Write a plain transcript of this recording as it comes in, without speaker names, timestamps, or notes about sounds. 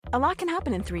A lot can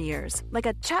happen in 3 years, like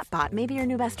a chatbot may be your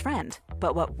new best friend.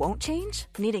 But what won't change?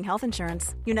 Needing health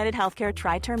insurance. United Healthcare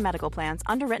Tri-Term Medical Plans,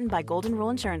 underwritten by Golden Rule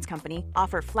Insurance Company,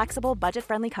 offer flexible,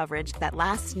 budget-friendly coverage that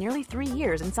lasts nearly 3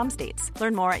 years in some states.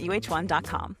 Learn more at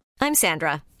uh1.com. I'm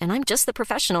Sandra, and I'm just the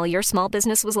professional your small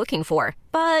business was looking for.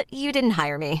 But you didn't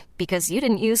hire me because you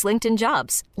didn't use LinkedIn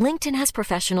Jobs. LinkedIn has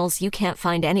professionals you can't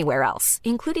find anywhere else,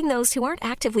 including those who aren't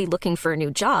actively looking for a new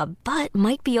job, but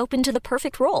might be open to the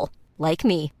perfect role, like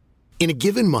me. In a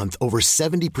given month, over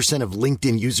 70% of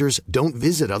LinkedIn users don't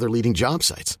visit other leading job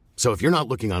sites. So if you're not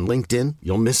looking on LinkedIn,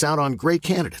 you'll miss out on great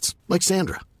candidates like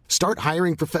Sandra. Start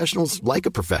hiring professionals like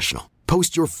a professional.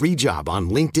 Post your free job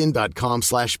on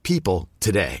linkedin.com/people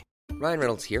today. Ryan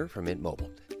Reynolds here from Mint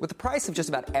Mobile. With the price of just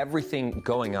about everything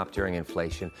going up during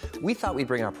inflation, we thought we'd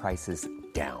bring our prices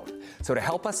down. So to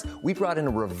help us, we brought in a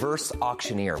reverse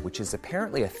auctioneer, which is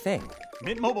apparently a thing.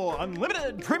 Mint Mobile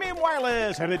Unlimited Premium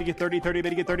Wireless. How to get 30, 30, bit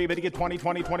to get 30, bit to get 20,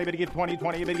 20, 20, bit to get 20,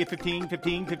 20, bit to get 15,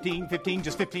 15, 15, 15,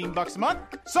 just $15 a month?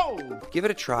 Sold! Give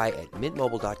it a try at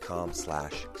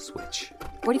mintmobile.com/switch.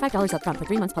 $45 up front for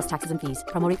 3 months plus taxes and fees.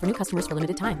 Promo rate for new customers for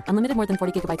limited time. Unlimited more than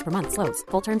 40 gigabytes per month. Slows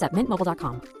full terms at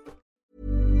mintmobile.com.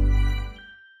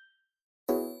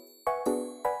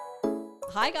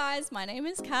 Hi guys, my name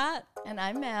is Kat. And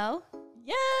I'm Mel.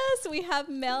 Yes, we have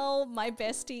Mel, my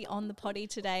bestie, on the potty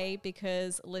today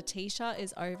because Letitia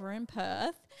is over in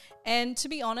Perth. And to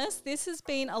be honest, this has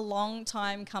been a long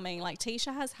time coming. Like,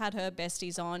 Tisha has had her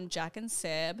besties on, Jack and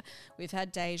Seb. We've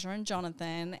had Deja and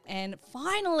Jonathan. And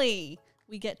finally,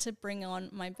 we get to bring on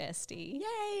my bestie.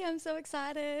 Yay, I'm so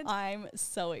excited. I'm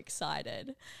so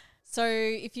excited. So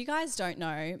if you guys don't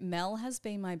know, Mel has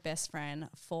been my best friend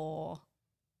for,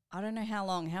 I don't know how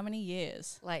long, how many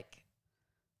years? Like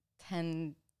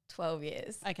 10, 12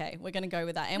 years. Okay, we're going to go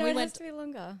with that. And no, it has to be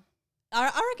longer. I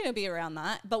reckon it'll be around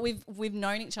that, but we've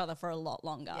known each other for a lot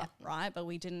longer, right? But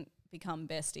we didn't become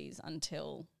besties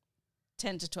until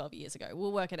 10 to 12 years ago.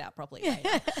 We'll work it out properly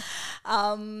later.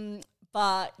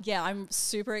 But yeah, I'm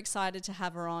super excited to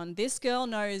have her on. This girl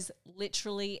knows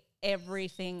literally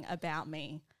everything about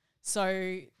me.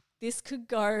 So this could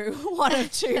go one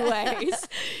of two ways.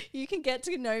 You can get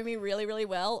to know me really, really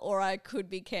well, or I could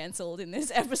be cancelled in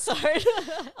this episode.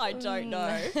 I don't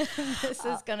know. This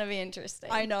is going to be interesting.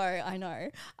 I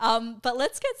know. But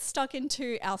let's get stuck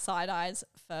into our side eyes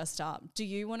first up. Do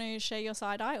you want to share your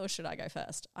side eye or should I go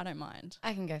first? I don't mind.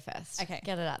 I can go first. Okay.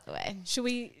 Get it out the way. Should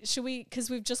we, because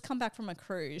we've just come back from a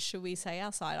cruise, should we say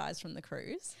our side eyes from the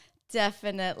cruise?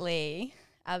 Definitely.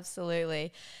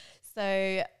 Absolutely.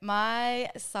 So my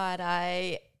side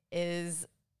eye is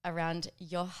around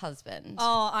your husband.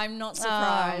 Oh, I'm not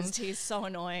surprised. He's so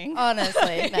annoying.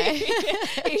 Honestly, no.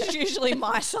 He's usually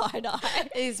my side eye.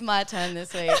 It's my turn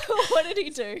this week. What did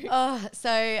he do? Oh,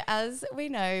 so as we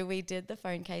know, we did the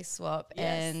phone case swap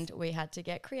Yes. and we had to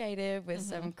get creative with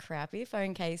some crappy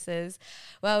phone cases.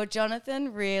 Well,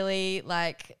 Jonathan really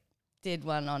did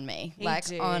one on me. He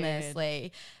did.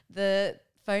 Honestly, the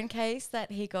phone case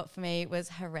that he got for me was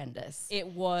horrendous. It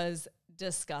was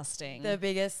disgusting. The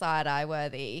biggest side eye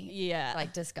worthy. Yeah.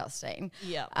 Disgusting.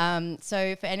 Yeah.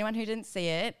 So for anyone who didn't see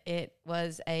it, it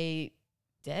was a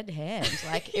dead hand.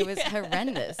 It was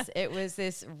horrendous. It was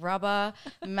this rubber,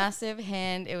 massive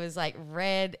hand. It was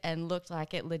red and looked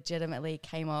like it legitimately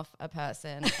came off a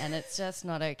person, and it's just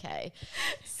not okay.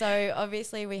 So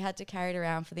obviously we had to carry it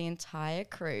around for the entire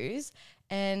cruise,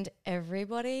 and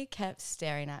everybody kept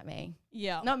staring at me.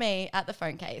 Yeah. Not me, at the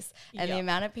phone case. And the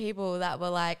amount of people that were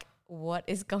like, what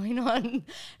is going on?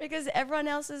 Because everyone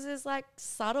else's is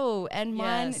subtle, and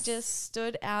mine just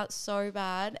stood out so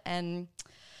bad and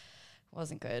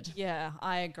wasn't good. Yeah,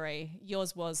 I agree.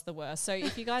 Yours was the worst. So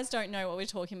if you guys don't know what we're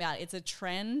talking about, it's a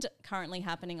trend currently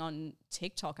happening on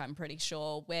TikTok, I'm pretty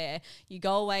sure, where you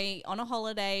go away on a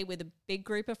holiday with a big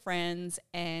group of friends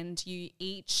and you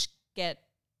each get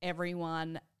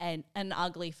everyone an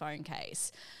ugly phone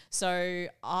case. So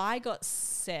I got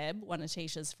Seb, one of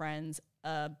Tisha's friends,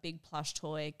 a big plush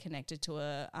toy connected to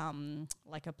a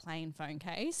plain phone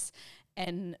case,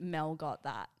 and Mel got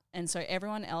that. And so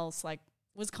everyone else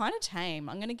was kind of tame.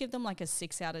 I'm going to give them a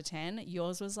 6 out of 10.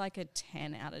 Yours was a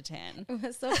 10 out of 10. It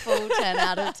was a full 10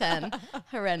 out of 10.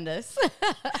 Horrendous.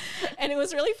 And it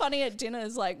was really funny at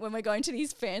dinners, when we're going to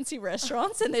these fancy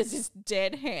restaurants and there's this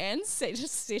dead hand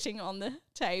just sitting on the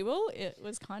table. It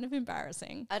was kind of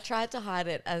embarrassing. I tried to hide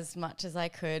it as much as I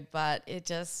could, but it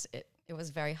was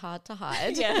very hard to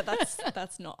hide. Yeah,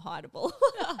 that's not hideable.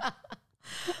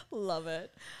 Love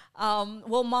it.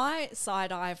 Well, my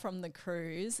side eye from the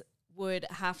cruise would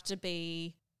have to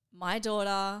be my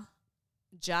daughter,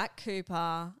 Jack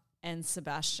Cooper, and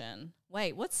Sebastian.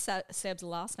 Wait, what's Seb's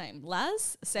last name?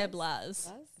 Laz? Seb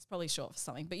Laz. It's probably short for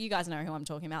something, but you guys know who I'm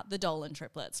talking about. The Dolan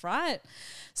triplets, right?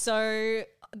 So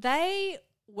they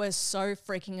were so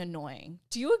freaking annoying.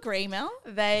 Do you agree, Mel?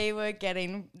 They were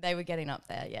getting up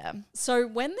there, yeah. So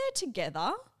when they're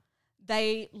together,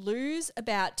 they lose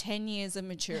about 10 years of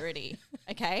maturity,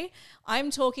 okay?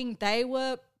 I'm talking they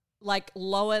were like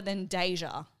lower than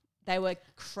Deja. They were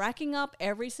cracking up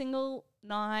every single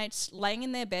night, laying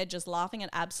in their bed, just laughing at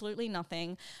absolutely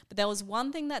nothing. But there was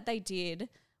one thing that they did,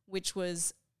 which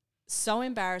was so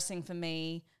embarrassing for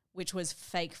me, which was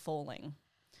fake falling.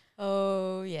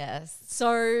 Oh, yes.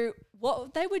 So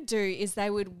what they would do is they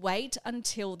would wait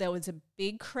until there was a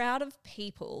big crowd of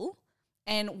people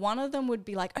and one of them would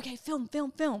be like, okay, film.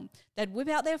 They'd whip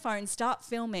out their phone, start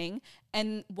filming,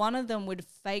 and one of them would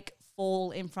fake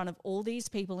fall in front of all these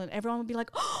people and everyone would be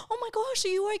like, oh my gosh, are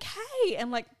you okay?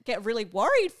 And like get really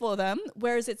worried for them,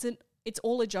 whereas it's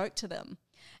all a joke to them.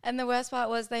 And the worst part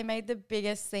was they made the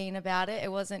biggest scene about it.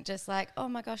 It wasn't just like, oh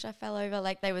my gosh, I fell over.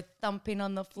 Like they were thumping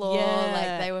on the floor. Yeah.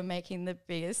 Like they were making the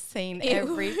biggest scene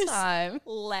every time.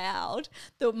 Loud.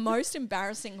 The most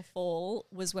embarrassing fall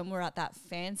was when we were at that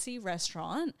fancy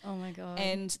restaurant. Oh my God.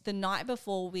 And the night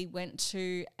before we went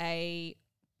to a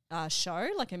show,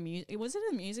 like was it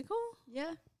a musical?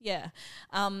 Yeah. Yeah.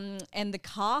 And the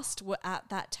cast were at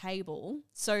that table.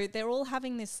 So they're all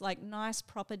having this like nice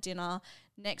proper dinner.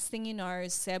 Next thing you know,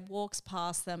 Seb walks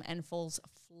past them and falls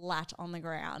flat on the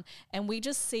ground. And we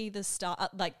just see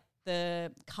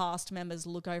the cast members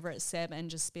look over at Seb and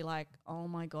just be like, oh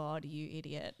my God, you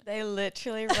idiot. They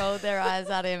literally rolled their eyes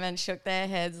at him and shook their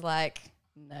heads like,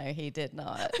 no, he did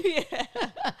not. Yeah.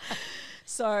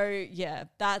 So, yeah,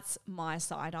 that's my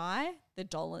side eye, the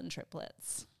Dolan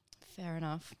triplets. Fair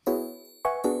enough.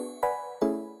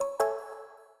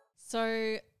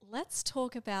 So let's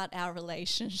talk about our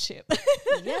relationship.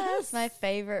 Yes, my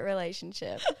favorite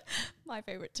relationship. My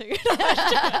favorite too.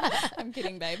 I'm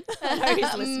kidding, babe. I know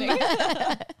he's listening.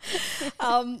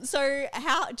 So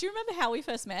do you remember how we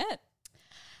first met?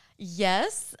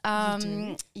 Yes. You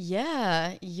do?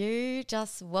 Yeah, you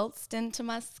just waltzed into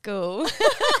my school.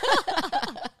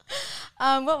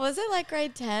 What was it, like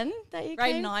grade 10 that you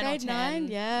grade came? 9 grade or 10.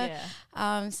 9,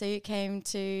 yeah. So you came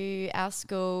to our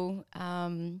school.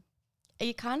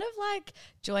 You kind of like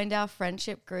joined our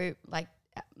friendship group, like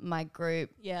my group,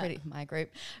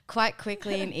 quite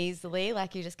quickly and easily.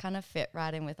 Like you just kind of fit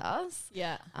right in with us.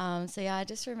 Yeah. So yeah, I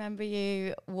just remember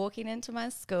you walking into my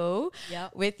school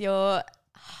Yep. with your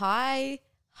high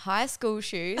school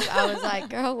shoes. I was like,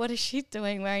 girl, what is she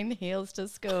doing wearing heels to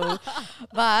school?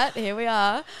 But here we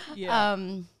are. Yeah.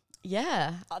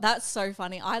 Yeah. That's so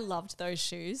funny. I loved those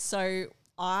shoes. So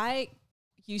I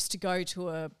used to go to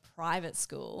a private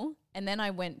school and then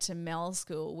I went to Mel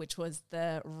School, which was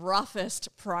the roughest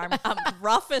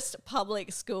roughest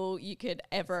public school you could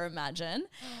ever imagine.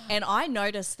 And I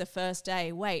noticed the first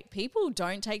day, wait, people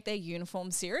don't take their uniform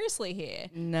seriously here.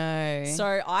 No.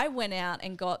 So I went out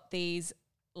and got these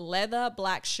leather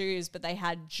black shoes, but they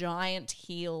had giant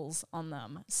heels on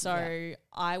them. So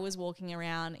I was walking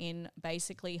around in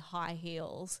basically high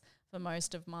heels for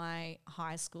most of my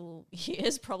high school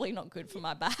years. Probably not good for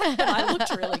my back, but I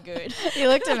looked really good. You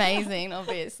looked amazing,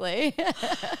 obviously.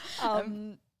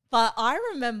 But I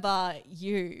remember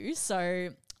you,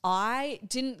 so I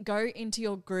didn't go into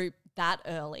your group that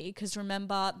early because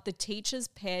remember the teachers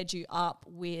paired you up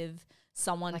with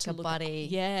someone like to a look buddy.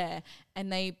 Yeah,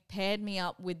 and they paired me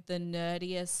up with the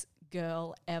nerdiest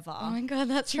girl ever. Oh my God,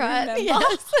 that's Do you right. remember?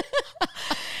 Yes.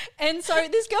 And so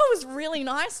this girl was really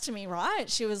nice to me, right?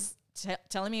 She was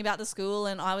telling me about the school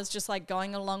and I was just like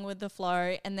going along with the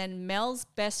flow. And then Mel's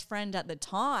best friend at the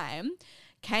time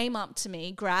came up to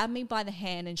me, grabbed me by the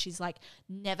hand and she's like,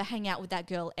 never hang out with that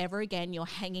girl ever again. You're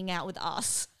hanging out with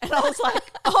us. And I was like,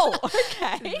 oh,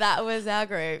 okay. That was our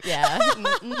group, yeah.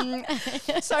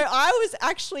 So I was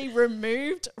actually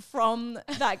removed from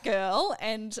that girl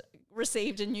and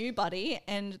received a new buddy.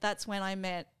 And that's when I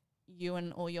met you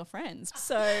and all your friends.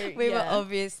 So we were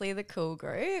obviously the cool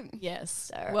group.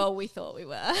 Yes. So. Well, we thought we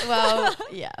were. Well,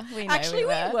 yeah, we know Actually, we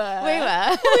were. We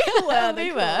were. We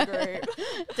The were. cool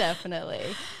group. Definitely.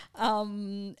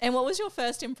 And what was your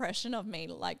first impression of me,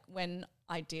 like when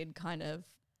I did kind of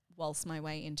waltz my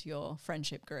way into your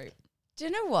friendship group? Do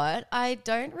you know what? I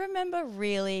don't remember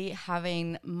really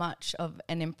having much of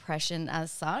an impression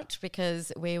as such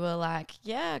because we were like,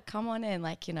 yeah, come on in,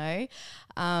 like, you know.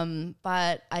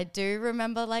 But I do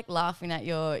remember like laughing at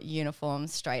your uniform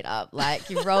straight up. Like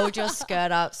you rolled your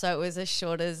skirt up so it was as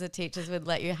short as the teachers would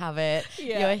let you have it.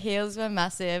 Yeah. Your heels were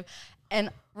massive. And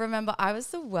remember, I was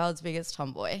the world's biggest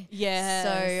tomboy. Yes.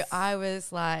 So I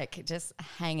was like just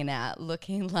hanging out,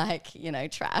 looking like, you know,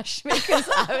 trash because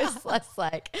I was less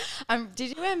like,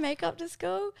 did you wear makeup to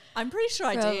school? I'm pretty sure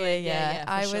I Probably, did. yeah.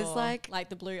 For I sure. was like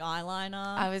the blue eyeliner.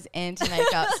 I was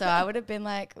anti-makeup, so I would have been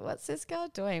like, what's this girl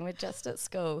doing? We're just at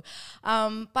school.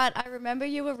 But I remember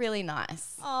you were really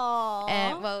nice. Oh.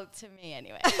 And well, to me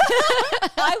anyway.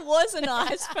 I was a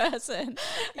nice person.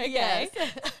 Okay. Yes.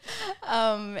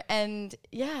 And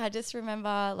yeah, I just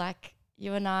remember like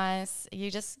you were nice. You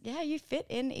just, you fit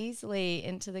in easily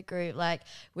into the group. Like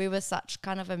we were such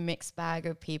kind of a mixed bag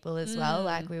of people as well.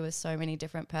 Like we were so many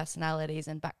different personalities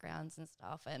and backgrounds and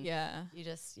stuff. And you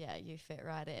just, you fit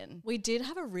right in. We did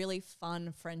have a really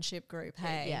fun friendship group,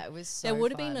 hey? Yeah, it was so There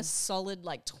would have fun. been a solid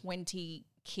like 20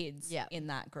 kids in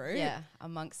that group. Yeah,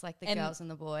 amongst like the girls and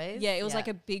the boys. Yeah, it was like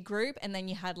a big group, and then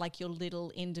you had like your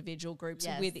little individual groups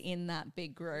within that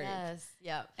big group. Yes,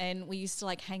 yeah. And we used to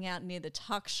like hang out near the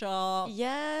tuck shop.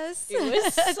 Yes. It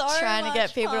was so trying to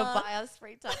get people fun. to buy us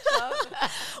free tuck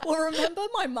shop. Well, remember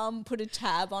my mum put a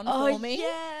tab on for me?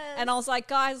 Yes. And I was like,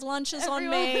 guys, lunch is on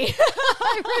me.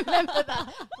 I remember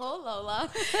that. Poor Lola.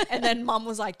 And then mum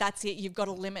was like, that's it. You've got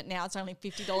a limit now. It's only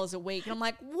 $50 a week. And I'm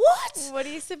like, what? What are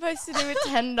you supposed to do with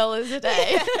 $10 a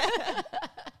day?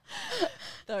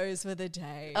 Those were the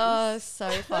days. Oh, so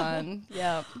fun.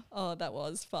 Yeah. Oh, that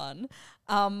was fun.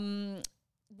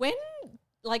 When,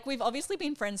 like, we've obviously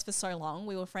been friends for so long.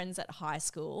 We were friends at high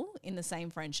school in the same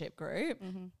friendship group.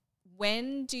 Mm-hmm.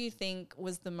 When do you think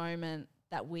was the moment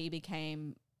that we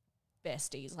became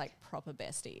besties, like proper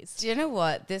besties? Do you know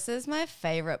what? This is my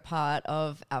favorite part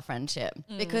of our friendship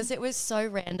because it was so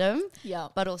random,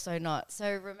 but also not.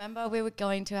 So remember we were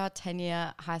going to our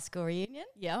 10-year high school reunion?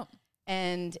 Yeah.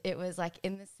 And it was like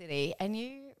in the city and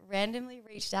you randomly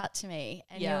reached out to me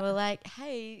and you were like,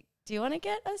 hey, do you want to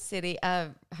get a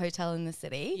hotel in the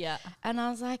city? Yeah. And I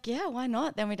was like, yeah, why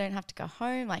not? Then we don't have to go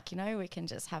home. Like, you know, we can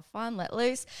just have fun, let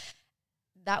loose.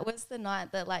 That was the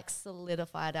night that like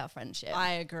solidified our friendship.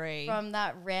 I agree. From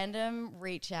that random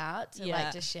reach out to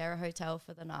like to share a hotel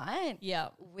for the night. Yeah.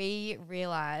 We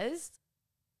realized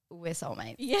we're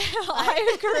soulmates. Yeah,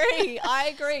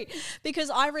 I agree.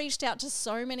 Because I reached out to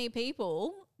so many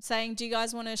people saying, do you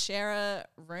guys want to share a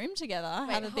room together?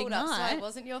 Have a big night. So it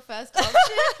wasn't your first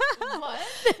option? What?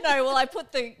 No, well, I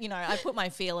put my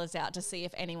feelers out to see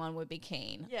if anyone would be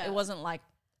keen. Yeah. It wasn't like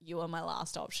you were my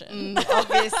last option.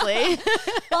 Obviously.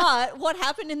 But what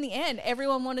happened in the end?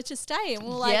 Everyone wanted to stay and we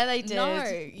were like, yeah, they did. No,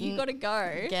 you got to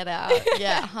go. Get out.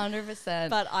 Yeah, 100%.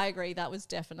 But I agree. That was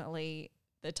definitely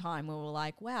the time where we were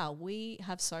like, wow, we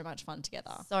have so much fun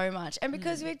together. So much. And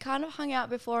because we'd kind of hung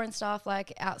out before and stuff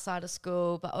like outside of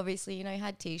school, but obviously, you know, you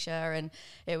had Tisha and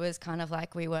it was kind of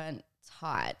like we weren't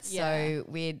tight. So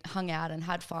we'd hung out and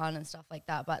had fun and stuff like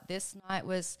that. But this night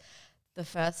was the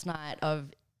first night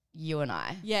of you and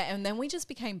I. Yeah, and then we just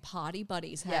became party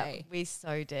buddies, hey? Yeah, we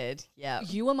so did. Yeah.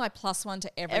 You were my plus one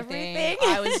to everything.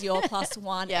 I was your plus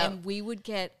one. And we would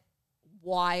get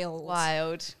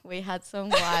wild. We had some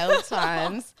wild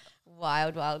times.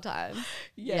 Wild times.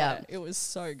 Yeah, it was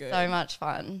so good. So much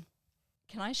fun.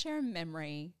 Can I share a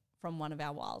memory from one of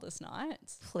our wildest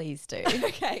nights? Please do.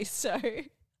 Okay, so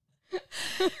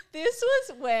this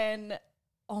was when,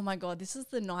 oh my God, this is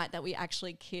the night that we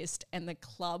actually kissed and the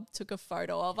club took a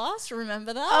photo of us.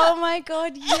 Remember that? Oh my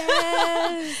God,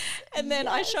 yes. And then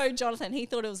I showed Jonathan. He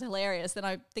thought it was hilarious. Then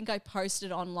I think I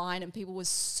posted online and people were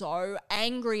so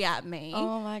angry at me.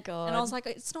 Oh my God. And I was like,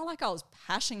 it's not like I was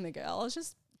pashing the girl. I was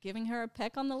just giving her a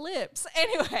peck on the lips.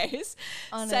 Anyways,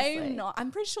 honestly. Same night.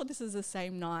 I'm pretty sure this is the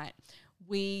same night.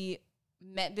 We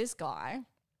met this guy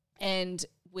and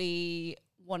we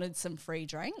wanted some free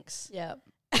drinks. Yep.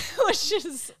 Which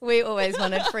is we always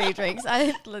wanted free drinks.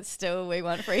 We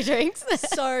want free drinks.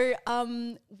 So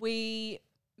we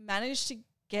managed to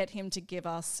get him to give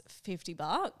us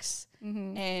 $50,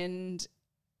 and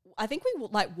I think we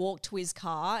walked to his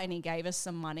car and he gave us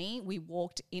some money. We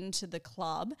walked into the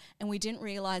club and we didn't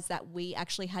realize that we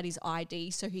actually had his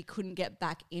ID, so he couldn't get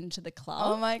back into the club.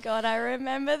 Oh my God, I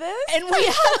remember this. And we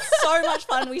had so much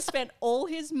fun. We spent all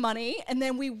his money and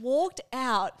then we walked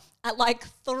out at like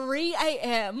 3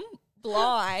 a.m.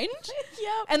 blind.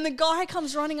 Yep. And the guy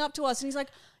comes running up to us and he's like,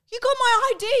 you got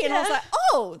my ID. And I was like,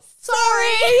 oh,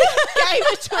 sorry. Gave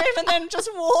it to him and then just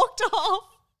walked off.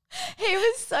 He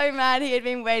was so mad. He had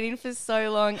been waiting for so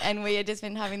long and we had just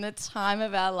been having the time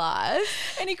of our lives.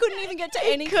 And he couldn't even get to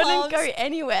any clubs. He couldn't go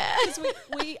anywhere. Because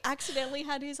we accidentally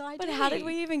had his ID. But how did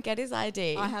we even get his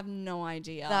ID? I have no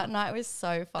idea. That night was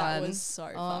so fun. That was so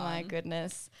fun. Oh my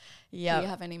goodness. Yeah. Do you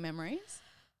have any memories?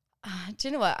 Do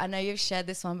you know what? I know you've shared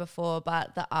this one before,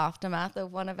 but the aftermath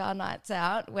of one of our nights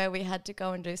out where we had to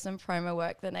go and do some promo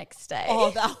work the next day.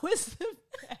 Oh, that was the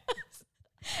best.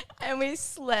 And we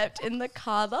slept in the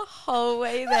car the whole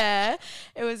way there.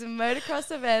 It was a motocross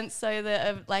event, so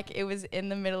that it was in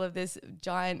the middle of this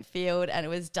giant field, and it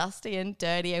was dusty and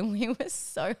dirty, and we were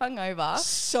so hungover.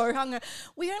 So hungover.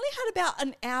 We only had about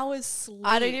an hour's sleep.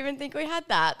 I don't even think we had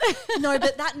that. No,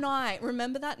 but that night,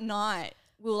 remember that night?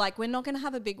 We were like, we're not going to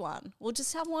have a big one. We'll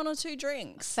just have 1 or 2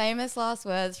 drinks. Famous last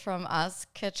words from us,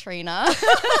 Katrina.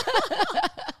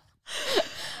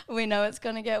 We know it's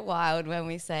going to get wild when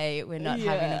we say we're not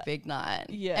having a big night.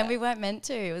 Yeah. And we weren't meant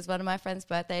to. It was one of my friend's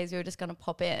birthdays. We were just going to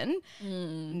pop in.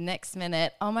 Next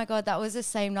minute, oh my God, that was the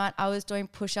same night I was doing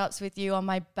push-ups with you on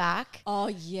my back. Oh,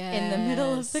 yeah. In the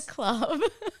middle of the club.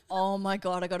 Oh my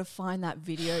God, I got to find that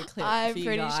video clip I'm for you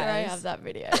pretty guys. sure I have that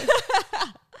video.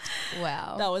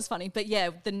 Wow. That was funny. But yeah,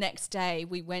 the next day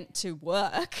we went to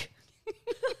work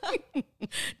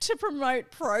to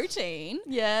promote protein.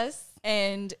 Yes.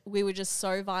 And we were just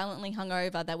so violently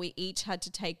hungover that we each had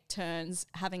to take turns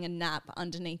having a nap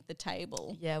underneath the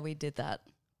table. Yeah, we did that.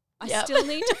 I still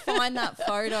need to find that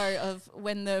photo of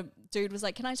when the dude was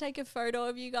like, can I take a photo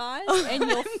of you guys? And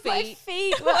your feet. My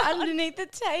feet were underneath the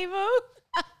table.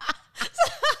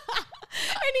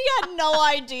 And he had no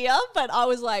idea, but I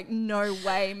was like, no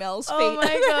way, Mel's feet. Oh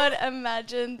my God,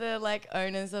 imagine the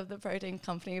owners of the protein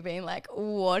company being like,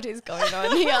 what is going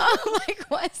on here? Like,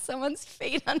 why is someone's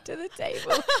feet under the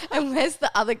table? And where's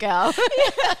the other girl?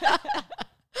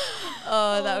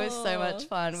 Oh, that was so much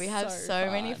fun. We have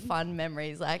so many fun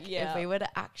memories. If we were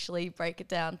to actually break it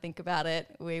down, think about it,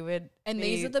 we would. And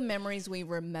these are the memories we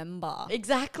remember.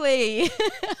 Exactly.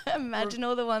 Imagine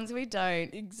all the ones we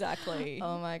don't. Exactly.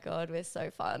 Oh my God, we're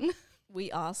so fun. We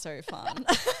are so fun.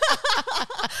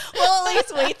 Well, at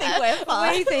least we think we're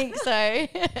fun. We think so.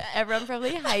 Everyone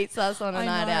probably hates us on a I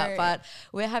night know. out, but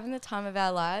we're having the time of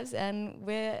our lives and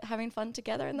we're having fun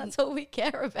together, and that's all we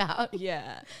care about.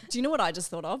 Yeah. Do you know what I just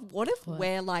thought of? What if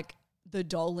we're like the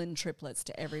Dolan triplets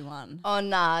to everyone? Oh,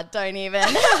 nah, don't even.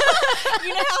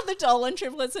 You know how the Dolan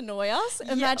triplets annoy us?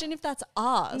 Imagine if that's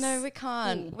us. No, we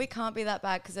can't. We can't be that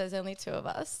bad because there's only 2 of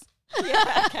us.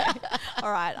 Yeah, okay.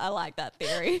 All right, I like that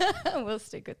theory. We'll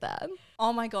stick with that.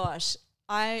 Oh my gosh.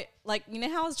 You know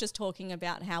how I was just talking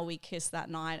about how we kissed that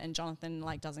night and Jonathan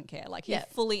doesn't care. He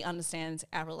fully understands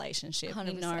our relationship. 100%.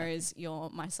 He knows you're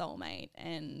my soulmate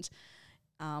and,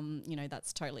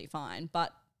 that's totally fine.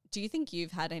 But do you think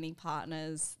you've had any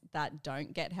partners that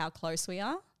don't get how close we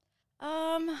are?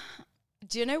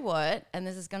 Do you know what? And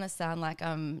this is going to sound like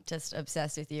I'm just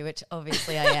obsessed with you, which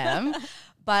obviously I am.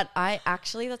 But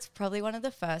that's probably one of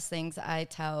the first things I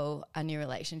tell a new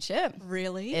relationship.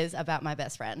 Really? Is about my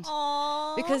best friend.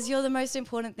 Aww. Because you're the most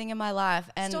important thing in my life.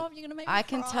 And Stop, you're gonna make me I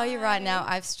can cry. tell you right now,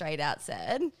 I've straight out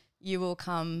said, you will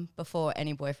come before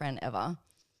any boyfriend ever.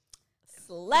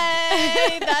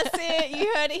 Slay. That's it.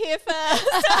 You heard it here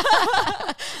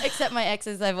first. Except my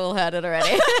exes, they've all heard it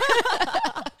already.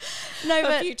 No,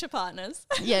 but future partners.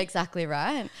 Yeah, exactly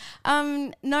right.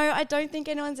 No, I don't think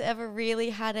anyone's ever really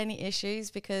had any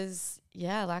issues because,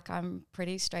 I'm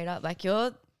pretty straight up.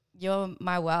 You're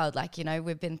my world.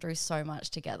 We've been through so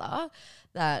much together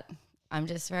that I'm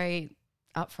just very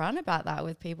upfront about that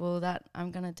with people that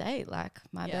I'm going to date.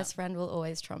 My best friend will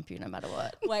always trump you no matter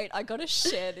what. Wait, I got to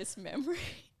share this memory.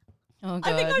 Oh,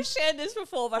 God. I think I've shared this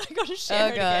before, but I got to share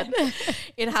it again.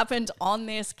 It happened on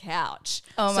this couch.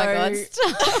 Oh, my God.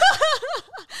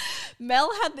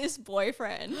 Mel had this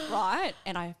boyfriend, right?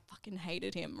 And I fucking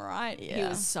hated him, right? Yeah. He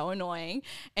was so annoying.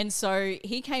 And so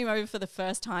he came over for the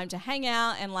first time to hang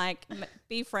out and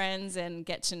be friends and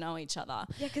get to know each other.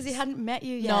 Yeah, because he hadn't met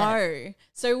you yet. No.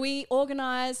 So we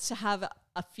organized to have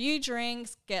a few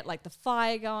drinks, get the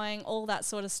fire going, all that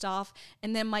sort of stuff.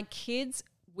 And then my kids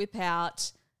whip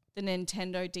out the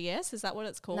Nintendo DS. Is that what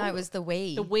it's called? No, it was the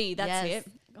Wii. The Wii, that's it.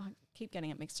 Oh, I keep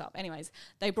getting it mixed up. Anyways,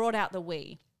 they brought out the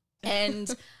Wii.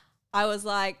 And I was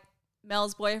like,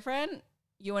 Mel's boyfriend,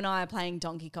 you and I are playing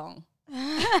Donkey Kong.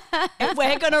 And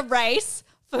we're going to race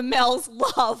for Mel's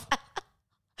love.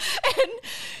 And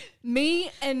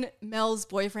me and Mel's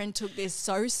boyfriend took this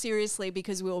so seriously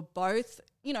because we were both,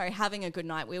 having a good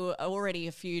night. We were already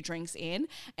a few drinks in.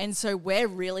 And so we're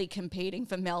really competing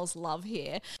for Mel's love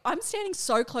here. I'm standing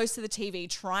so close to the TV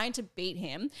trying to beat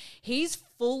him. He's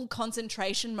full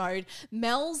concentration mode.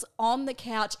 Mel's on the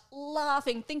couch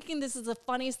laughing, thinking this is the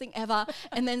funniest thing ever,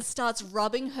 and then starts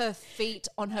rubbing her feet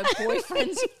on her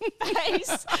boyfriend's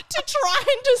face to try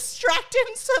and distract him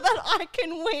so that I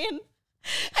can win.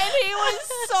 And he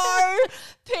was so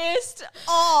pissed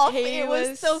off. He it was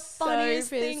the so funniest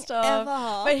thing pissed off.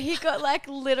 ever. But he got like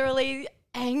literally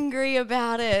angry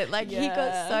about it. Like he got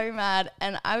Yeah. so mad.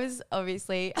 And I was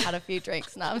obviously had a few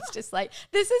drinks and I was just like,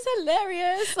 this is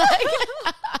hilarious. Like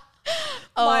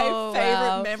My oh, favorite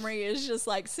wow. memory is just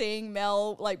like seeing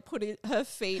Mel like put her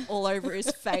feet all over his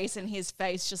face and his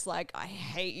face just like, I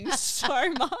hate you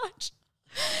so much.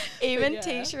 Even yeah.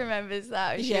 Tisha remembers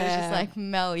that. She was Yeah. just like,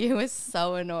 Mel, you were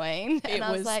so annoying. And It I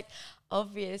was was- like,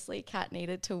 obviously Kat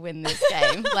needed to win this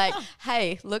game. Like,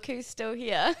 hey, look who's still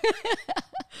here.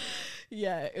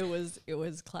 Yeah, it was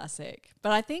classic.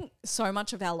 But I think so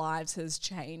much of our lives has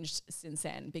changed since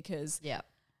then because Yeah.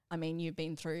 I mean, you've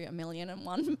been through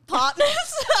 1,000,001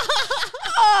 partners.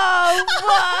 Oh,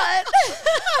 what?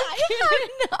 I'm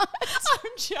not.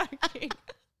 I'm joking. I'm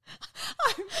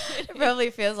It kidding. probably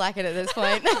feels like it at this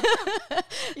point.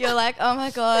 You're like, oh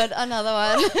my God, another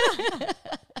one.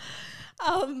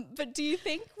 But do you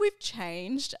think we've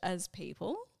changed as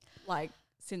people, like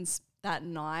since that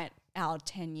night, our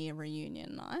 10-year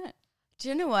reunion night? Do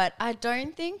you know what? I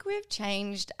don't think we've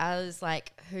changed as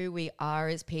like who we are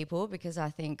as people because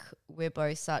I think we're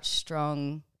both such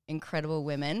strong, incredible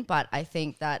women. But I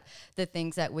think that the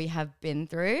things that we have been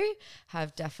through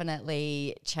have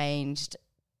definitely changed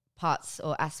parts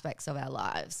or aspects of our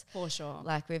lives. For sure.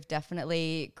 Like we've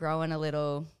definitely grown a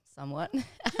little somewhat,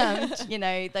 you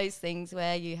know, those things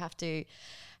where you have to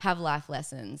have life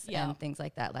lessons Yeah. and things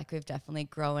like that. Like we've definitely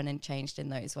grown and changed in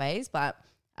those ways. But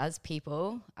as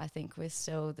people, I think we're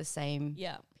still the same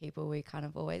Yeah, people we kind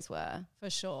of always were. for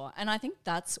sure. And I think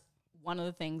that's one of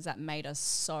the things that made us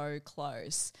so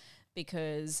close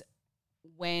because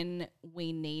when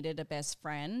we needed a best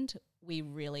friend, we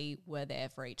really were there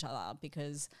for each other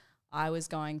because I was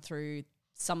going through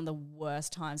some of the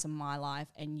worst times in my life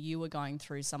and you were going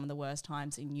through some of the worst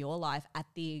times in your life at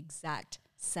the exact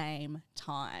same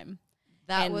time.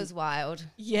 That And- was wild.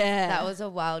 Yeah. That was a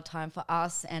wild time for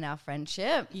us and our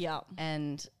friendship. Yeah.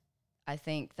 And I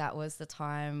think that was the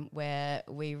time where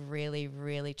we really,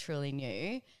 really, truly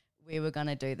knew we were going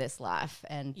to do this life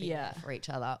and be Yeah. there for each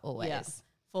other always. Yeah,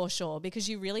 for sure. Because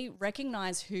you really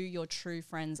recognize who your true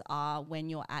friends are when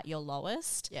you're at your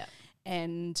lowest. Yeah.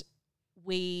 And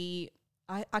I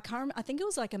can't remember, I think it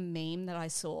was like a meme that I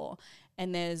saw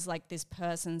and there's like this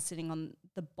person sitting on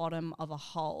the bottom of a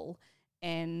hole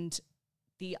and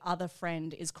the other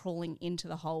friend is crawling into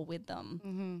the hole with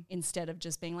them instead of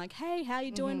just being like, hey, how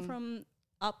you doing from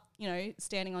up, you know,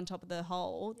 standing on top of the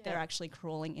hole. They're actually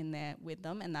crawling in there with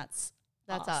them and that's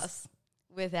us.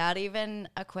 Without even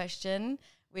a question.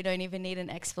 We don't even need an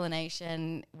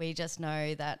explanation. We just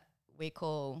know that we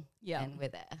call and we're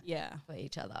there Yeah, for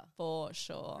each other. for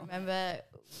sure. Remember,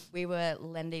 we were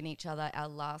lending each other our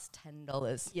last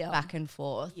 $10 Yep. back and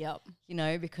forth, Yep. you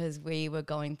know, because we were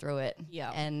going through it.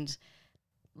 Yep. And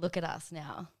look at us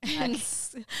now. And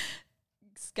Like,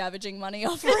 scavenging money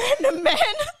off random men.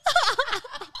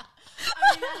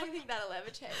 I don't think that'll ever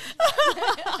change.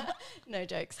 No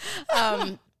jokes.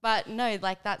 But no,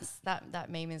 like that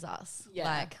meme is us. Yeah.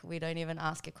 Like we don't even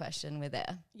ask a question, we're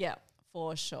there. Yeah,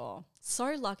 for sure.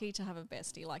 So lucky to have a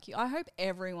bestie like you. I hope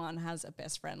everyone has a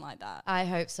best friend like that. I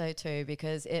hope so too,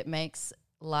 because it makes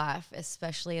life,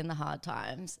 especially in the hard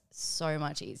times, so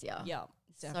much easier. Yeah,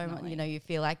 So definitely. much, you know, you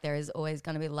feel like there is always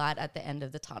going to be light at the end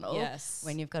of the tunnel. Yes.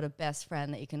 When you've got a best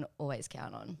friend that you can always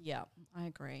count on. Yeah, I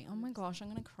agree. Oh my gosh,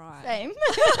 I'm going to cry. Same.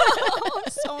 I'm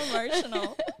so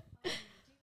emotional.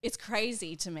 It's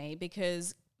crazy to me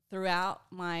because throughout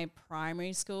my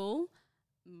primary school,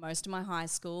 most of my high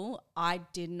school, I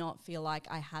did not feel like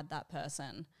I had that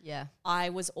person. Yeah. I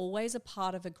was always a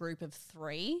part of a group of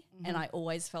 3 and I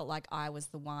always felt like I was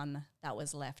the one that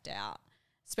was left out,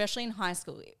 especially in high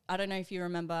school. I don't know if you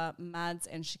remember Mads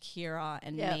and Shakira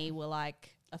and Yep. me were like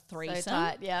a threesome. So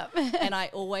tight. Yeah. And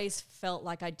I always felt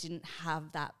like I didn't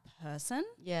have that person.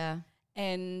 Yeah.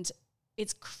 And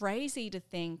it's crazy to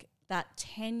think that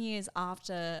 10 years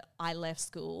after I left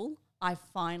school, I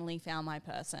finally found my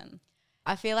person.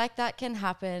 I feel like that can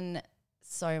happen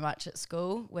so much at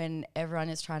school when everyone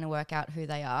is trying to work out who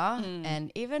they are. And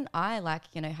even I, like,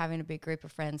 you know, having a big group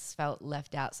of friends felt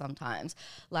left out sometimes.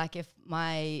 Like if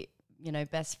my, you know,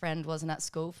 best friend wasn't at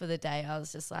school for the day, I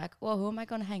was just like, well, who am I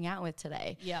going to hang out with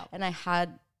today? Yeah. And I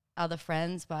had other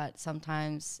friends, but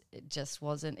sometimes it just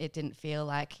wasn't, it didn't feel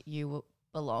like you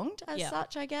belonged as Yeah.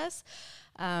 such, I guess.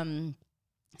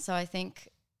 So I think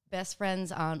best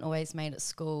friends aren't always made at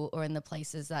school or in the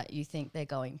places that you think they're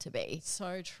going to be.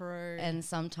 So true. And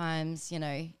sometimes, you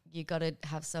know, you got to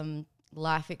have some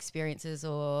life experiences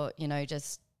or, you know,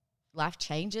 just life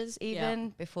changes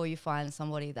even before you find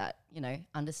somebody that, you know,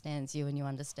 understands you and you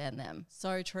understand them.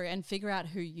 So true. And figure out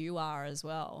who you are as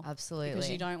well. Absolutely. Because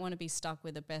you don't want to be stuck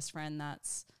with a best friend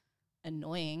that's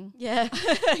annoying. Yeah.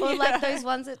 Or like those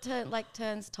ones that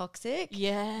turns toxic.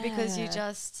 Yeah. Because you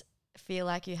just feel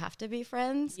like you have to be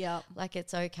friends. Yep. Like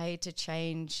it's okay to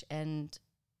change and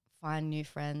find new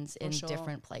friends in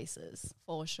different places.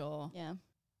 For sure. Yeah.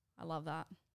 I love that.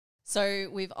 So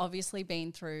we've obviously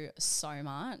been through so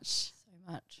much.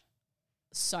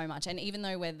 And even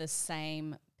though we're the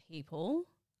same people,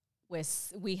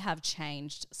 we have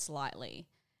changed slightly.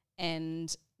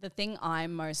 And the thing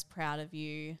I'm most proud of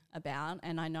you about,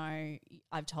 and I know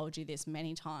I've told you this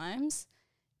many times,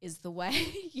 is the way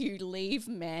you leave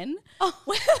men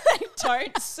when they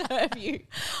don't serve you.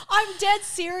 I'm dead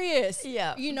serious.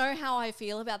 Yeah. You know how I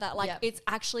feel about that. Like it's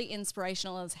actually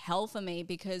inspirational as hell for me,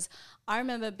 because I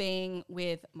remember being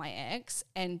with my ex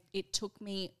and it took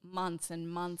me months and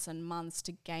months and months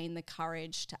to gain the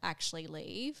courage to actually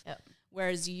leave. Yep.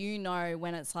 Whereas, you know,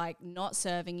 when it's like not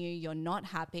serving you, you're not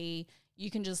happy, you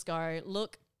can just go,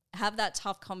 look, have that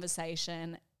tough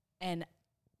conversation and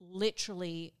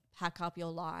literally pack up your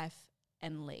life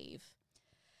and leave.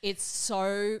 It's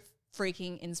so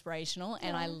freaking inspirational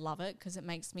and I love it because it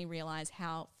makes me realize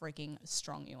how freaking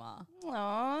strong you are.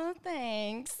 Oh,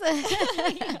 thanks.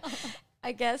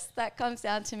 I guess that comes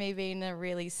down to me being a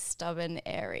really stubborn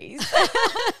Aries.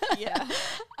 Yeah,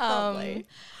 probably.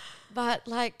 But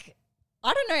like,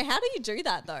 I don't know. How do you do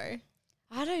that though?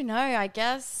 I don't know. I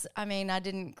guess, I mean, I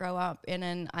didn't grow up in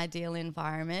an ideal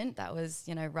environment that was,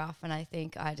 you know, rough. And I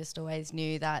think I just always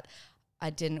knew that I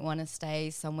didn't want to stay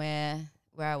somewhere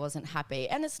where I wasn't happy.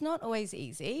 And it's not always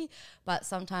easy, but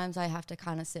sometimes I have to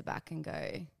kind of sit back and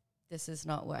go, this is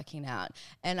not working out.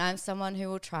 And I'm someone who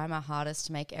will try my hardest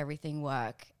to make everything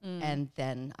work and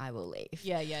then I will leave.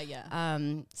 Yeah.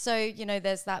 So, you know,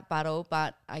 there's that battle,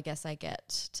 but I guess I get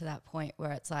to that point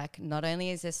where it's like, not only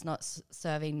is this not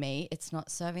serving me, it's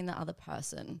not serving the other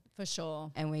person. For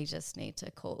sure. And we just need to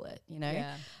call it, you know?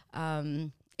 Yeah.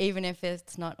 Even if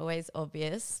it's not always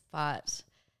obvious, but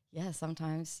yeah,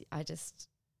 sometimes I just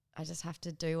have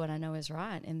to do what I know is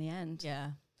right in the end.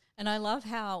 Yeah. And I love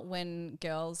how when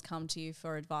girls come to you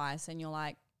for advice and you're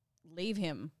like, leave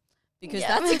him, because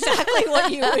that's exactly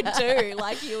what you would do.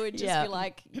 Like you would just be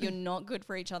like, you're not good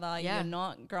for each other. You're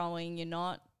not growing. You're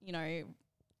not, you know,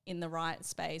 in the right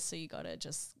space. So you got to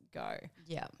just go.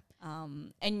 Yeah.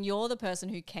 And you're the person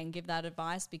who can give that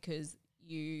advice because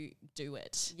you do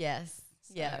it. Yes.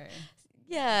 So.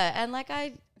 Yeah. And like,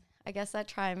 I guess I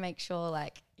try and make sure,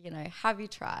 like, you know, have you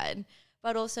tried?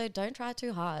 But also don't try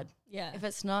too hard. Yeah. If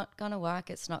it's not going to work,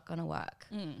 it's not going to work.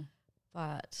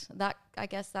 But that, I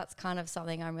guess that's kind of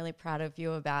something I'm really proud of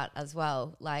you about as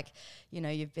well. Like, you know,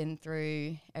 you've been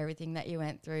through everything that you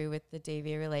went through with the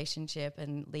DV relationship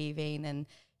and leaving, and,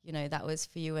 you know, that was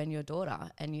for you and your daughter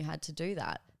and you had to do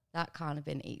that. That can't have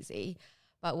been easy.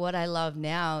 But what I love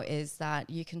now is that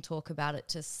you can talk about it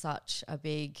to such a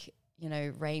big, you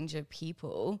know, range of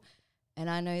people. And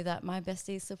I know that my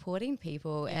bestie is supporting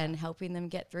people and helping them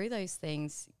get through those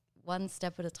things one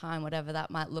step at a time, whatever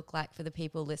that might look like for the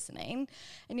people listening.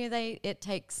 And, you know, it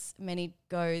takes many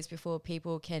goes before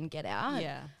people can get out.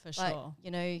 Yeah, for sure. You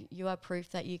know, you are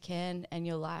proof that you can, and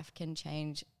your life can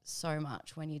change so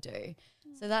much when you do.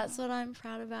 So that's what I'm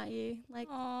proud about you. Like,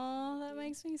 oh, that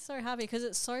makes me so happy because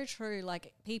it's so true.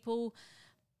 Like, people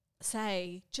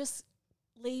say, just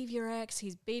leave your ex,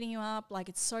 he's beating you up. Like,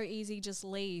 it's so easy, just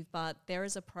leave. But there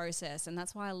is a process, and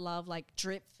that's why I love, like,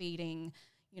 drip feeding,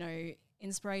 you know,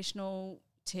 inspirational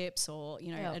tips or,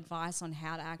 you know, advice on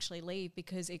how to actually leave,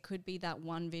 because it could be that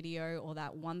one video or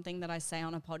that one thing that I say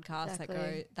on a podcast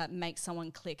that makes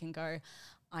someone click and go,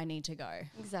 I need to go.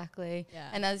 Exactly. Yeah.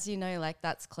 And as you know, like,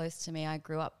 that's close to me. I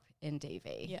grew up in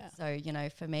DV. Yeah. So, you know,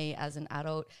 for me as an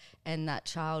adult and that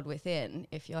child within,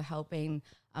 if you're helping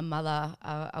a mother,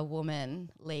 a woman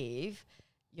leave,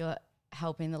 you're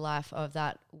helping the life of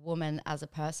that woman as a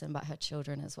person, but her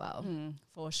children as well.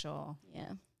 For sure.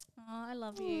 Yeah. Oh, I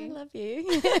love you. I love you.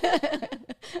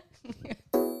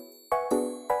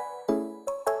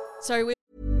 So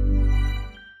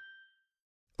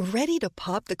Ready to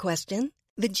pop the question?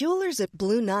 The jewelers at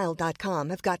BlueNile.com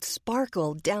have got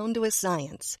sparkle down to a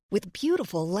science with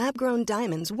beautiful lab-grown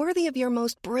diamonds worthy of your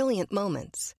most brilliant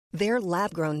moments. Their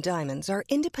lab-grown diamonds are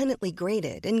independently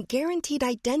graded and guaranteed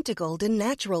identical to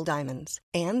natural diamonds,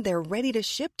 and they're ready to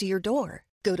ship to your door.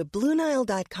 Go to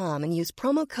BlueNile.com and use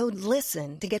promo code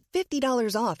LISTEN to get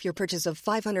 $50 off your purchase of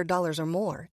 $500 or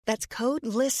more. That's code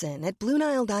LISTEN at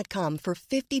BlueNile.com for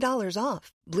 $50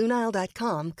 off.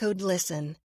 BlueNile.com, code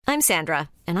LISTEN. I'm Sandra,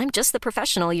 and I'm just the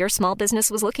professional your small business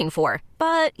was looking for.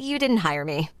 But you didn't hire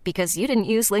me because you didn't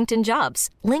use LinkedIn Jobs.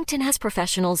 LinkedIn has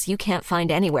professionals you can't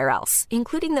find anywhere else,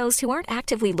 including those who aren't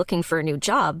actively looking for a new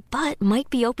job, but might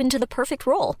be open to the perfect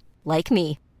role, like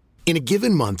me. In a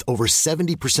given month, over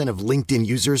 70% of LinkedIn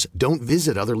users don't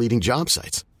visit other leading job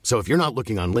sites. So if you're not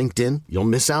looking on LinkedIn, you'll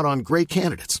miss out on great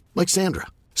candidates like Sandra.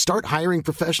 Start hiring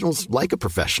professionals like a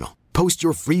professional. Post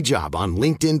your free job on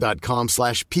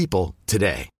linkedin.com/people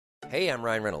today. Hey, I'm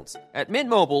Ryan Reynolds. At Mint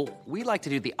Mobile, we like to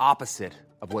do the opposite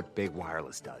of what Big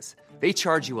Wireless does. They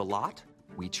charge you a lot,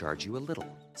 we charge you a little.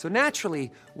 So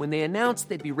naturally, when they announced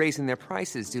they'd be raising their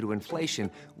prices due to inflation,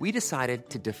 we decided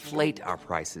to deflate our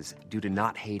prices due to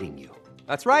not hating you.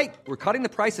 That's right. We're cutting the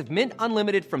price of Mint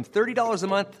Unlimited from $30 a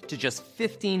month to just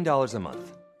 $15 a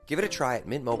month. Give it a try at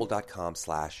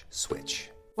mintmobile.com/switch.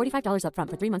 $45 upfront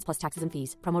for 3 months plus taxes and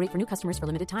fees. Promo rate for new customers for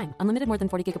limited time. Unlimited more than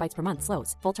 40 gigabytes per month.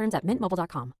 Slows full terms at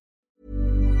mintmobile.com.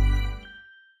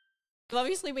 We've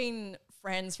obviously been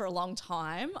friends for a long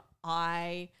time.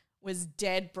 I was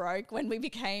dead broke when we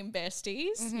became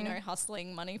besties, you know,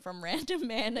 hustling money from random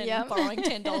men and borrowing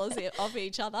 $10 off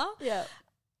each other. Yeah.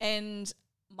 And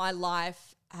my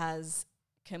life has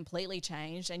completely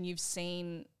changed, and you've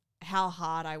seen how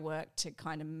hard I worked to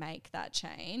kind of make that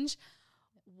change.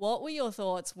 What were your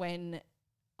thoughts when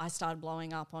I started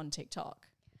blowing up on TikTok?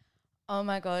 Oh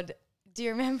my God. Do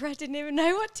you remember I didn't even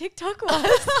know what TikTok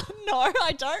was? No,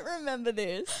 I don't remember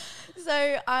this.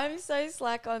 So I'm so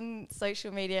slack on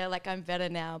social media. Like, I'm better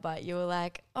now, but you were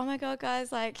like, oh my God,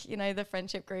 guys, like, you know, the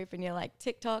friendship group, and you're like,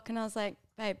 TikTok. And I was like,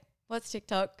 babe, what's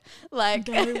TikTok? Like,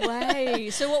 no way.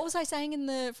 So what was I saying in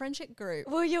the friendship group?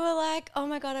 Well, you were like, oh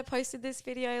my God, I posted this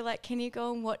video. Like, can you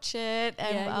go and watch it?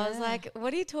 And I was like,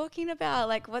 what are you talking about?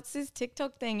 Like, what's this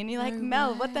TikTok thing? And you're like,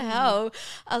 Mel, what the hell?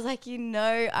 I was like, you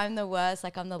know, I'm the worst.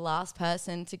 Like, I'm the last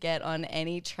person to get on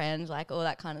any trend, like all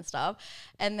that kind of stuff.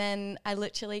 And then I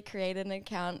literally created an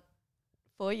account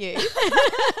for you.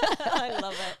 I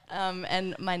love it.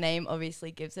 And my name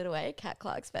obviously gives it away, Kat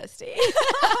Clark's Bestie.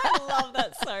 I love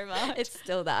that so much. It's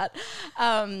still that.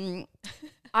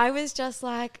 I was just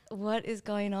like, what is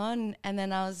going on? And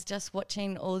then I was just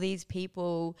watching all these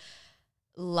people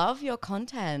love your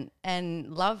content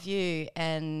and love you.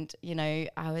 And, you know,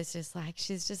 I was just like,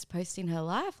 she's just posting her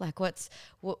life. Like, what's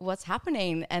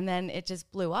happening? And then it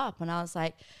just blew up. And I was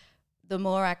like, the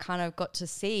more I kind of got to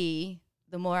see,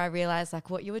 the more I realized like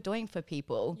what you were doing for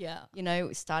people. Yeah. You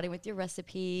know, starting with your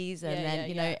recipes and then,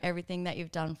 you know, everything that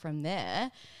you've done from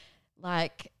there.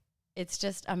 Like, it's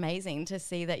just amazing to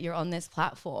see that you're on this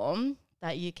platform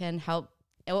that you can help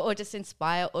or just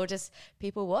inspire or just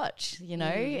people watch, you know?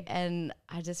 And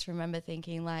I just remember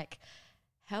thinking like,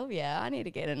 hell yeah, I need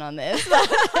to get in on this.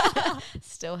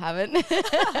 Still haven't.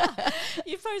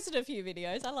 You've posted a few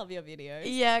videos. I love your videos.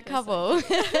 Yeah, a couple.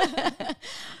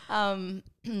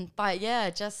 But yeah,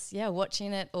 just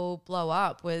watching it all blow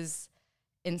up was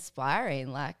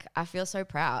inspiring. Like, I feel so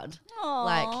proud. Aww.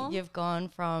 Like, you've gone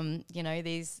from, you know,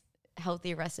 these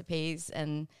healthy recipes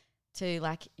and to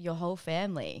like your whole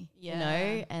family, you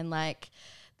know, and like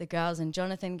the girls and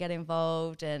Jonathan get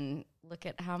involved, and look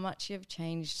at how much you've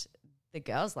changed the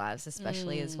girls' lives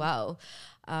especially as well.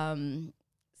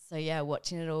 So yeah,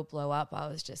 watching it all blow up, I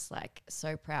was just like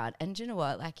so proud. And do you know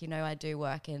what? Like, you know, I do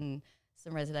work in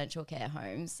some residential care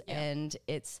homes, and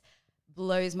it's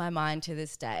blows my mind to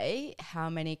this day how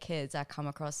many kids I come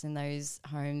across in those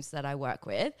homes that I work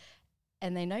with,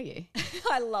 and they know you.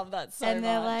 I love that so much. And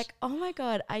they're like, oh my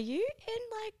God, are you in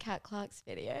like Kat Clark's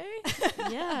video?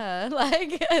 Yeah,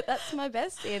 like that's my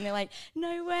bestie. And they're like,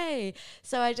 no way.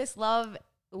 So I just love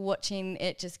watching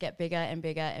it just get bigger and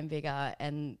bigger and bigger,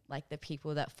 and like the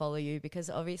people that follow you, because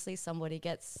obviously somebody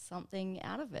gets something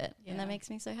out of it, and that makes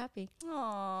me so happy.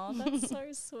 Oh, that's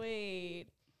so sweet.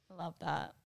 I love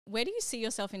that. Where do you see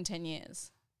yourself in 10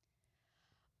 years?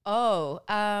 Oh,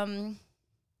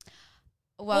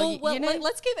 well, you know,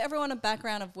 let's give everyone a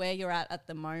background of where you're at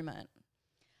the moment.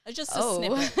 Just a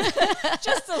snippet.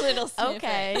 Just a little snippet.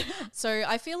 Okay. So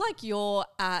I feel like you're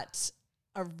at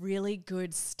a really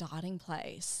good starting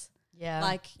place. Yeah.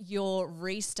 Like, you're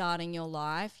restarting your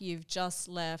life. You've just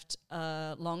left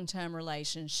a long-term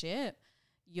relationship.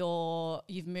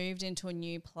 You've moved into a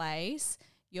new place.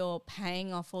 You're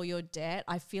paying off all your debt.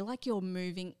 I feel like you're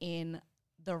moving in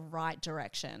the right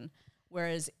direction.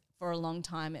 Whereas for a long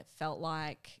time it felt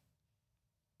like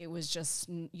it was just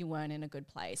you weren't in a good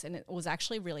place. And it was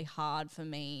actually really hard for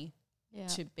me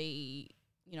to be,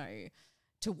 you know,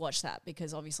 to watch that,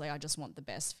 because obviously I just want the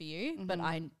best for you. Mm-hmm. But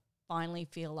I finally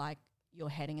feel like you're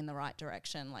heading in the right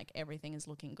direction, like everything is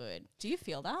looking good. Do you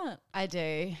feel that? I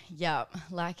do. Yep.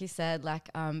 Like you said, like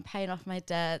paying off my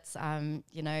debts.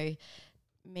 You know,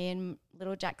 me and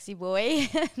little Jaxie boy,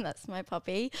 that's my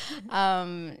puppy.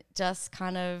 Just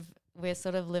kind of, we're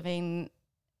sort of living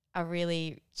a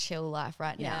really chill life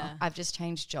right now. I've just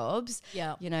changed jobs.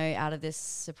 You know, out of this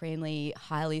supremely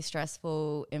highly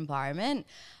stressful environment.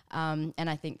 And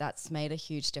I think that's made a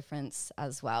huge difference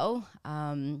as well.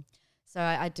 So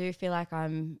I do feel like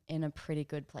I'm in a pretty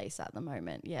good place at the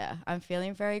moment. Yeah, I'm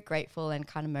feeling very grateful and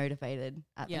kind of motivated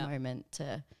at the moment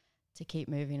to keep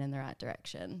moving in the right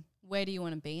direction. Where do you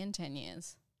want to be in 10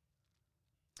 years?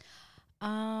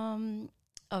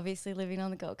 Obviously living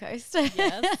on the Gold Coast.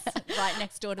 Yes, right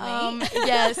next door to me.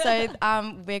 So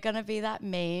we're going to be that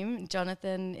meme.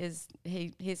 Jonathan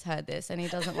he's heard this and he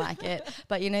doesn't like it.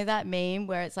 But you know that meme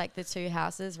where it's like the two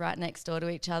houses right next door to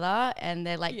each other and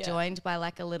they're like joined by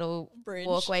like a little bridge.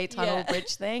 Walkway tunnel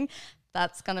bridge thing?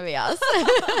 That's going to be us.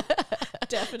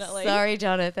 Definitely. Sorry,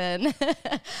 Jonathan. Look,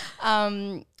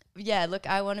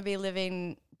 I want to be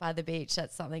living by the beach.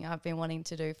 That's something I've been wanting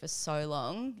to do for so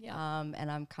long.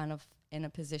 And I'm kind of in a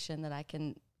position that I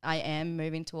am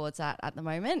moving towards that at the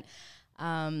moment.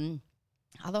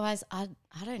 Otherwise, I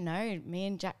don't know. Me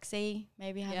and Jaxie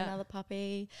maybe have another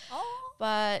puppy. Oh.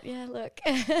 But yeah, look.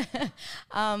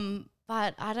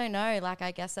 But I don't know. Like,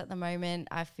 I guess at the moment,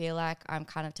 I feel like I'm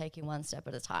kind of taking one step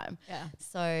at a time. Yeah.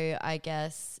 So I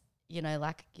guess, you know,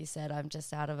 like you said, I'm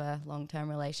just out of a long-term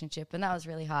relationship, and that was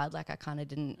really hard. Like, I kind of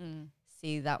didn't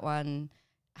see that one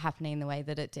happening the way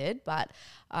that it did, but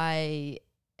I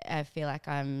feel like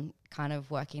I'm kind of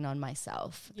working on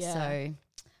myself. Yeah. So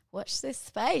watch this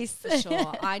space. For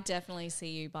sure. I definitely see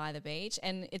you by the beach.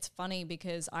 And it's funny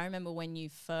because I remember when you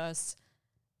first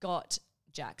got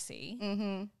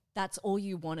Jaxie, that's all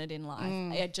you wanted in life.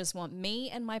 I just want me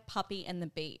and my puppy and the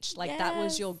beach. Like that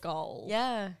was your goal.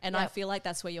 Yeah. And I feel like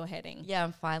that's where you're heading. Yeah,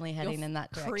 I'm finally heading in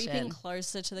that direction. Creeping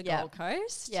closer to the Gold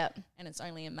Coast. Yep. And it's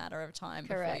only a matter of time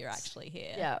before you're actually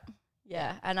here. Yeah.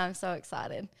 Yeah. And I'm so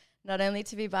excited. Not only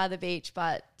to be by the beach,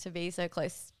 but to be so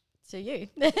close to you,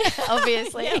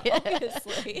 obviously.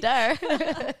 Obviously. Duh.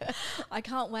 I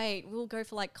can't wait. We'll go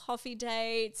for like coffee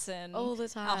dates and all the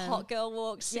time. Our hot girl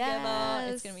walks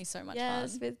together. It's going to be so much fun.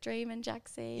 Yes, with Dream and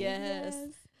Jaxie. Yes.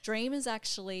 Dream is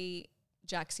actually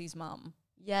Jaxie's mum.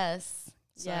 Yes.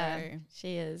 So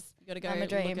she is. You got to go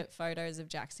look at photos of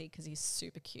Jaxie because he's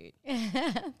super cute.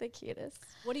 The cutest.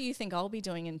 What do you think I'll be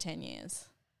doing in 10 years?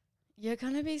 You're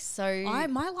going to be so...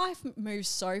 my life moves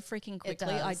so freaking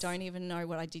quickly. I don't even know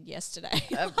what I did yesterday.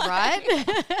 Right? I'm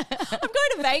going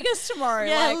to Vegas tomorrow.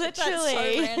 Yeah, like,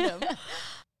 literally. That's so random.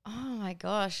 Oh, my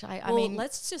gosh. I mean... mean...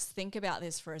 let's just think about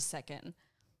this for a second.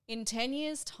 In 10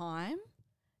 years' time,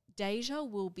 Deja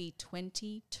will be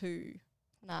 22.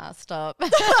 Nah, stop.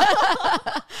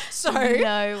 So...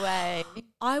 no way.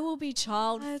 I will be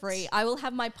child-free. I will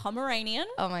have my Pomeranian.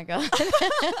 Oh, my God.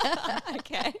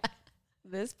 Okay.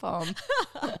 This pom.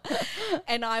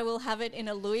 And I will have it in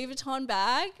a Louis Vuitton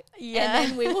bag. Yeah.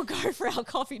 And then we will go for our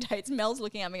coffee dates. Mel's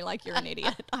looking at me like you're an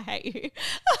idiot. I hate you.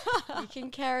 You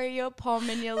can carry your pom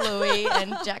and your Louis,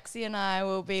 and Jaxie and I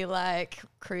will be like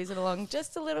cruising along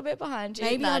just a little bit behind you.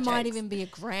 Maybe I might even be a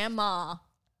grandma.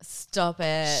 Stop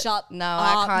it. Shut No,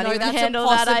 up. I can't No, even that's handle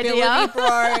a that possibility, idea.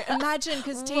 bro. Imagine,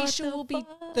 because What Tisha the will be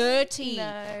fuck? 30. No,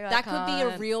 that could be a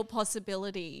can't. real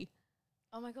possibility.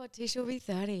 Oh my God, Tisha will be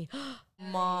 30.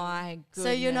 My goodness.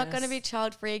 So you're not going to be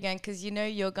child free again because you know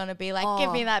you're going to be like,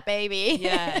 give me that baby.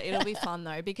 Yeah, it'll be fun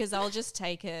though because I'll just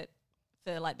take it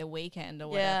for like the weekend or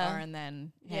whatever and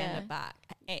then hand it back.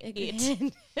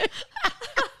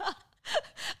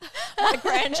 My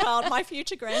grandchild, my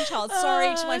future grandchild.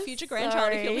 Sorry to my future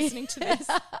grandchild if you're listening to this.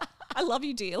 I love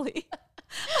you dearly.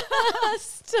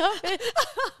 Stop it.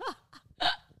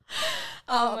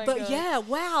 But God. Yeah,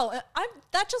 wow.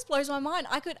 That just blows my mind.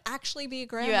 I could actually be a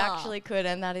grandma. You actually could,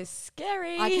 and that is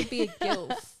scary. I could be a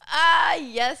gilf.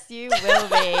 Yes, you will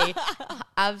be.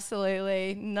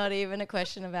 Absolutely. Not even a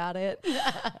question about it.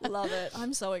 Love it.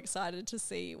 I'm so excited to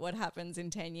see what happens in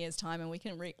 10 years' time, and we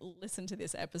can listen to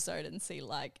this episode and see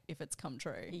like if it's come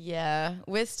true. Yeah.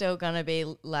 We're still going to be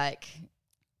like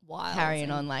wild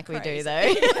carrying on like crazy. we do though.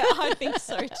 Yeah, I think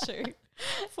so too.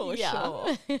 For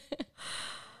sure.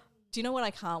 Do you know what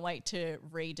I can't wait to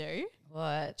redo?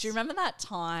 What? Do you remember that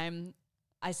time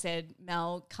I said,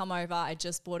 Mel, come over, I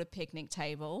just bought a picnic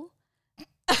table.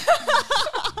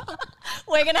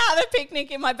 We're going to have a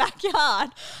picnic in my backyard.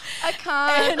 I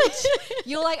can't. And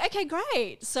you're like, okay,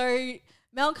 great. So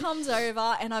Mel comes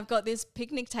over and I've got this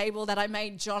picnic table that I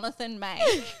made Jonathan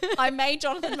make. I made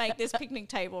Jonathan make this picnic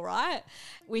table, right?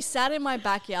 We sat in my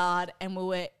backyard and we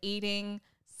were eating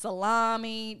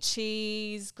salami,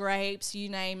 cheese, grapes, you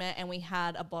name it, and we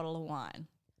had a bottle of wine.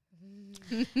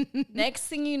 Next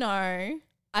thing you know,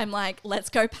 I'm like, let's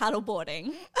go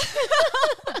paddleboarding.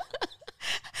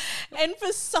 And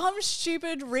for some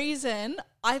stupid reason,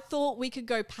 I thought we could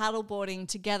go paddleboarding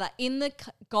together in the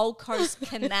Gold Coast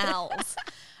canals.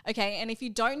 Okay, and if you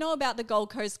don't know about the Gold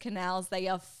Coast canals, they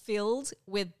are filled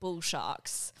with bull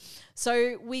sharks.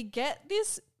 So we get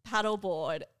this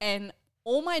paddleboard and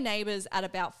all my neighbours at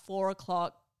about 4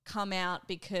 o'clock come out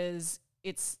because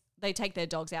they take their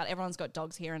dogs out. Everyone's got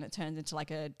dogs here and it turns into like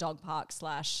a dog park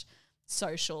 /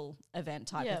 social event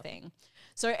type of thing.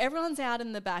 So everyone's out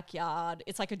in the backyard.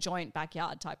 It's like a joint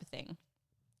backyard type of thing.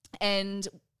 And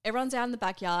everyone's out in the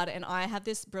backyard and I have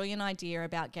this brilliant idea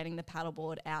about getting the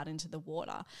paddleboard out into the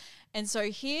water. And so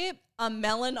here are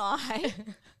Mel and I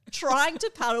trying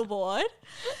to paddleboard.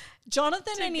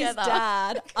 Jonathan and his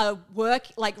dad are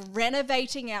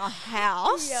renovating our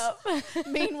house. Yep.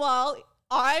 Meanwhile,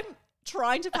 I'm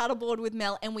trying to paddleboard with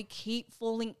Mel and we keep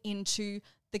falling into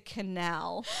the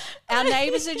canal. Our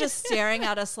neighbours are just staring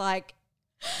at us like,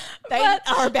 they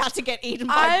are about to get eaten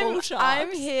by bull sharks.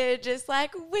 I'm here just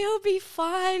like, we'll be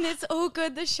fine. It's all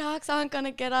good. The sharks aren't going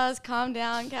to get us. Calm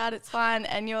down, cat. It's fine.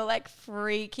 And you're like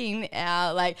freaking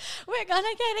out. Like, we're going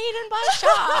to get eaten by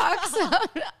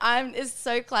sharks. It's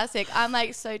so classic. I'm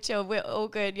like so chill. We're all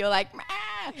good. You're like,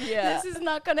 this is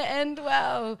not going to end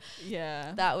well.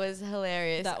 Yeah. That was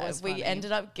hilarious. We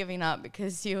ended up giving up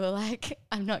because you were like,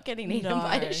 I'm not getting eaten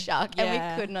by a shark. Yeah.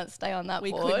 And we could not stay on that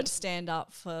board. We couldn't stand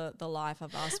up for the life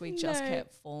of us. We just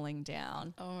kept falling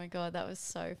down. Oh my God, that was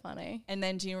so funny. And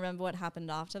then do you remember what happened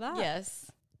after that?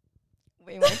 Yes.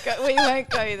 We won't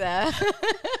go there.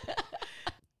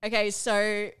 Okay,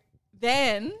 so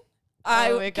then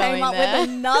I came up with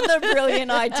another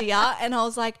brilliant idea and I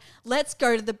was like, let's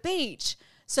go to the beach.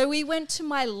 So we went to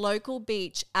my local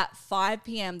beach at 5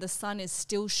 p.m. The sun is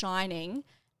still shining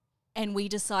and we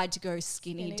decide to go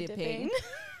skinny dipping.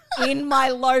 In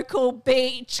my local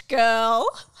beach, girl.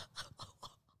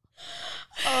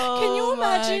 Can you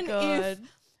imagine if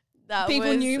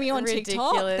people knew me on ridiculous.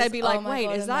 TikTok? They'd be like, wait,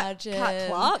 is that Kat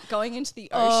Clark going into the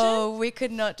ocean? Oh, we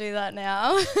could not do that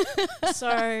now.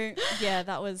 So, yeah,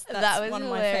 that was one hilarious. Of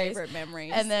my favourite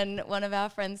memories. And then one of our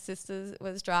friend's sisters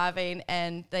was driving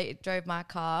and they drove my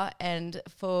car and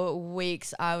for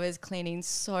weeks I was cleaning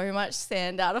so much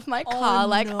sand out of my car.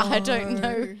 I don't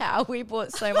know how we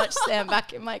brought so much sand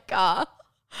back in my car.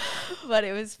 But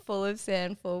it was full of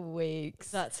sand for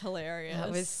weeks. That's hilarious.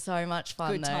 That was so much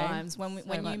fun. Good times. When you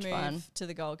move to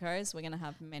the Gold Coast, we're going to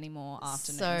have many more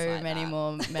afternoons. So many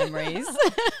more memories.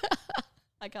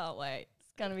 I can't wait.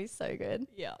 It's going to be so good.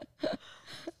 Yeah.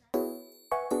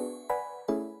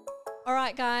 All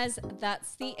right, guys,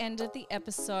 that's the end of the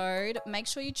episode. Make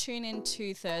sure you tune in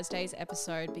to Thursday's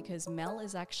episode because Mel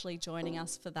is actually joining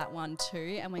us for that one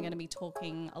too. And we're going to be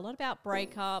talking a lot about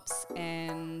breakups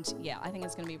and yeah, I think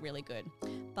it's going to be really good.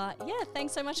 But yeah,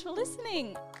 thanks so much for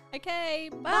listening.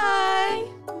 Okay, bye.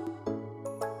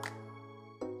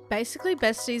 Basically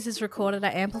Besties is recorded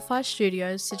at Amplify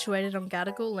Studios, situated on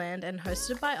Gadigal land and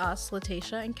hosted by us,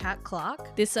 Letitia and Kat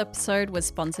Clark. This episode was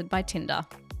sponsored by Tinder.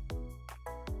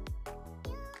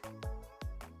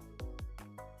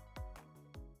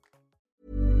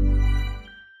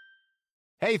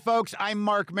 Hey, folks, I'm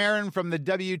Mark Maron from the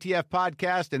WTF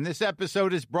Podcast, and this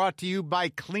episode is brought to you by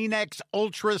Kleenex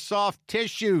Ultra Soft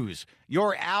Tissues,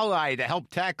 your ally to help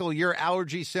tackle your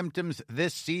allergy symptoms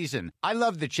this season. I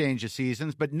love the change of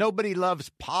seasons, but nobody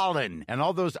loves pollen and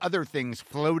all those other things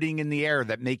floating in the air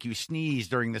that make you sneeze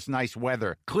during this nice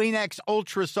weather. Kleenex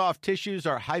Ultra Soft Tissues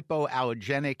are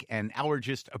hypoallergenic and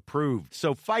allergist approved,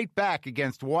 so fight back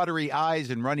against watery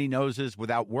eyes and runny noses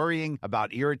without worrying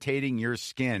about irritating your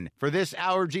skin. For this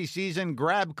allergy season,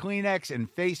 grab Kleenex and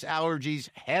face allergies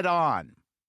head on.